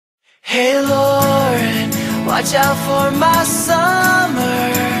Hey Lauren, watch out for my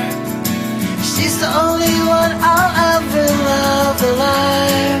summer. She's the only one I'll ever love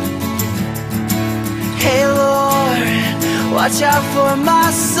alive. Hey Lauren, watch out for my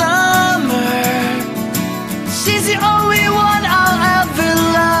summer. She's the only one I'll ever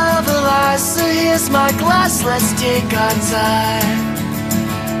love alive. So here's my glass, let's take our time.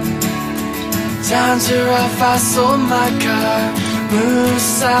 Times are rough, I sold my car, moved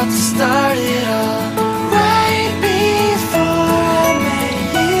south to start it all. Right before I met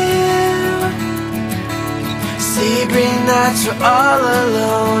you. Sebring nights we're all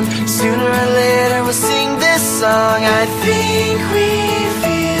alone. Sooner or later we'll sing this song. I think we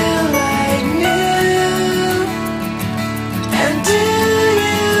feel like new. And do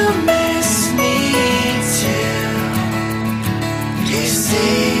you miss me too? You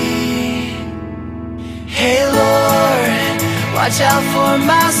see. Hey Lauren, watch out for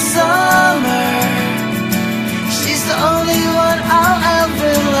my summer. She's the only one I'll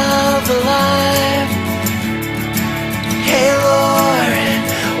ever love alive. Hey Lauren,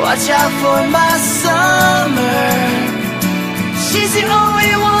 watch out for my summer. She's the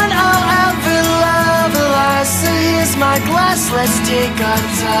only one I'll ever love alive. So here's my glass, let's take our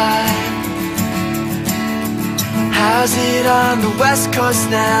time. How's it on the West Coast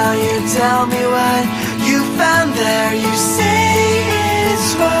now? You tell me what you found there. You say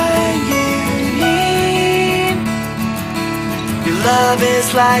it's what you need. Your love is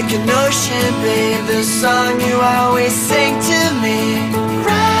like an ocean, babe, the song you always sing to me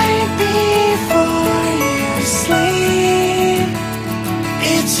right before you sleep.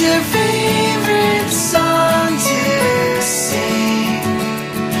 It's your favorite song to sing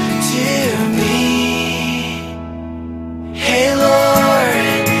to me. Hey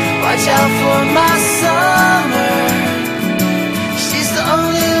Lauren, watch out for my summer. She's the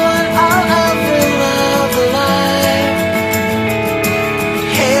only one I'll ever love alive.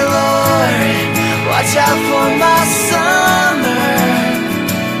 Hey Lauren, watch out for my summer.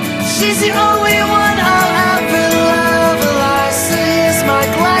 She's the only one I'll ever love alive. So here's my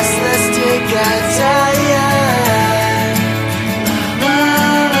glass, let's take our time.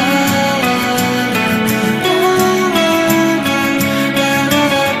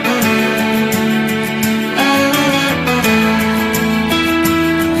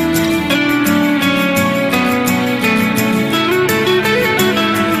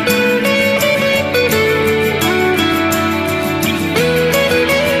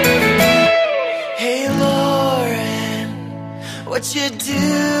 What you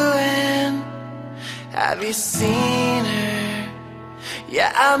doing? Have you seen her?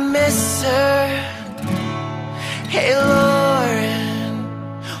 Yeah, I miss her. Hey Lauren,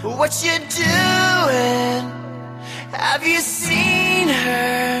 what you doing? Have you seen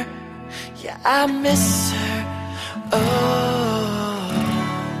her? Yeah, I miss her. Oh,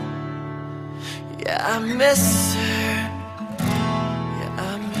 yeah, I miss her.